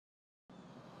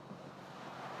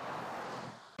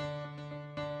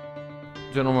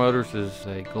General Motors is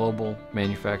a global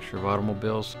manufacturer of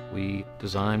automobiles. We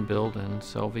design, build, and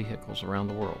sell vehicles around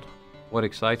the world. What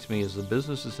excites me is the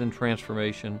business is in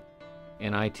transformation,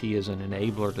 and IT is an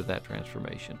enabler to that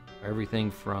transformation. Everything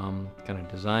from kind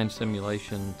of design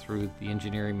simulation through the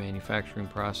engineering manufacturing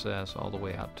process all the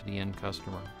way out to the end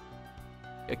customer.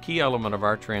 A key element of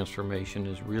our transformation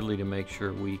is really to make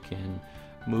sure we can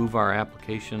move our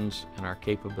applications and our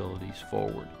capabilities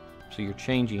forward. So you're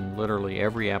changing literally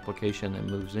every application that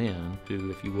moves in to,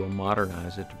 if you will,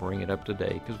 modernize it to bring it up to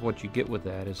date, because what you get with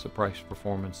that is the price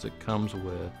performance that comes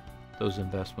with those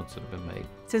investments that have been made.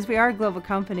 Since we are a global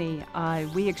company,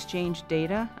 we exchange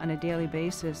data on a daily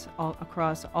basis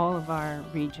across all of our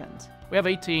regions. We have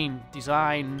 18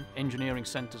 design engineering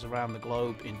centers around the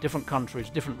globe in different countries,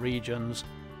 different regions,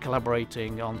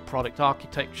 collaborating on product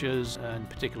architectures and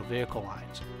particular vehicle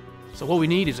lines. So what we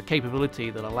need is a capability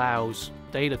that allows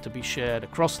data to be shared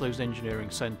across those engineering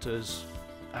centers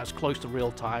as close to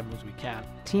real time as we can.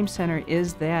 Teamcenter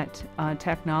is that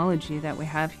technology that we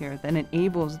have here that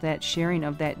enables that sharing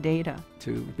of that data.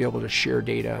 To be able to share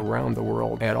data around the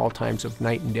world at all times of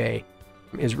night and day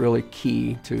is really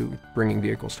key to bringing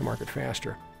vehicles to market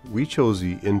faster. We chose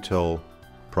the Intel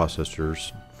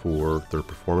processors for their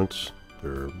performance,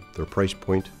 their price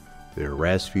point, their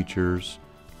RAS features,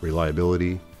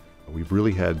 reliability. We've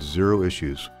really had zero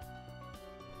issues.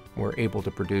 We're able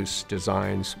to produce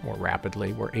designs more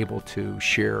rapidly. We're able to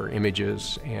share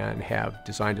images and have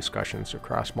design discussions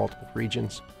across multiple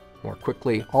regions more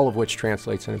quickly, all of which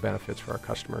translates into benefits for our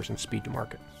customers and speed to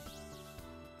market.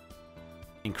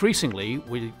 Increasingly,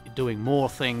 we're doing more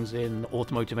things in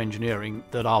automotive engineering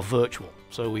that are virtual.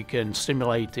 So we can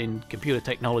simulate in computer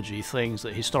technology things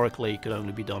that historically could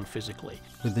only be done physically.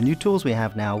 With the new tools we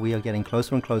have now, we are getting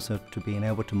closer and closer to being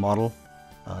able to model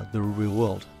the real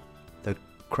world. The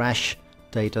crash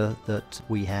data that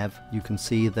we have, you can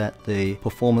see that the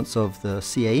performance of the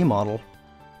CAE model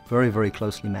very, very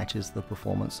closely matches the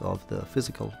performance of the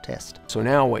physical test. So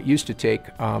now what used to take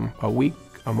a week,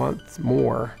 a month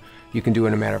more, you can do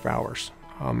in a matter of hours.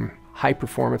 High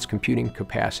performance computing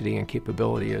capacity and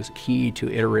capability is key to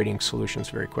iterating solutions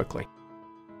very quickly.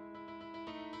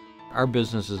 Our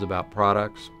business is about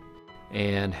products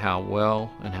and how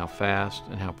well and how fast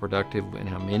and how productive and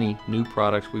how many new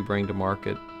products we bring to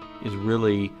market is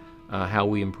really how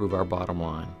we improve our bottom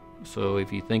line. So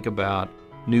if you think about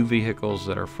new vehicles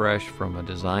that are fresh from a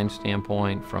design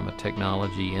standpoint, from a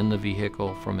technology in the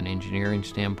vehicle, from an engineering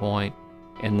standpoint,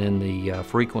 and then the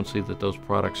frequency that those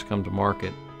products come to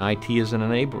market, IT is an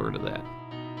enabler to that.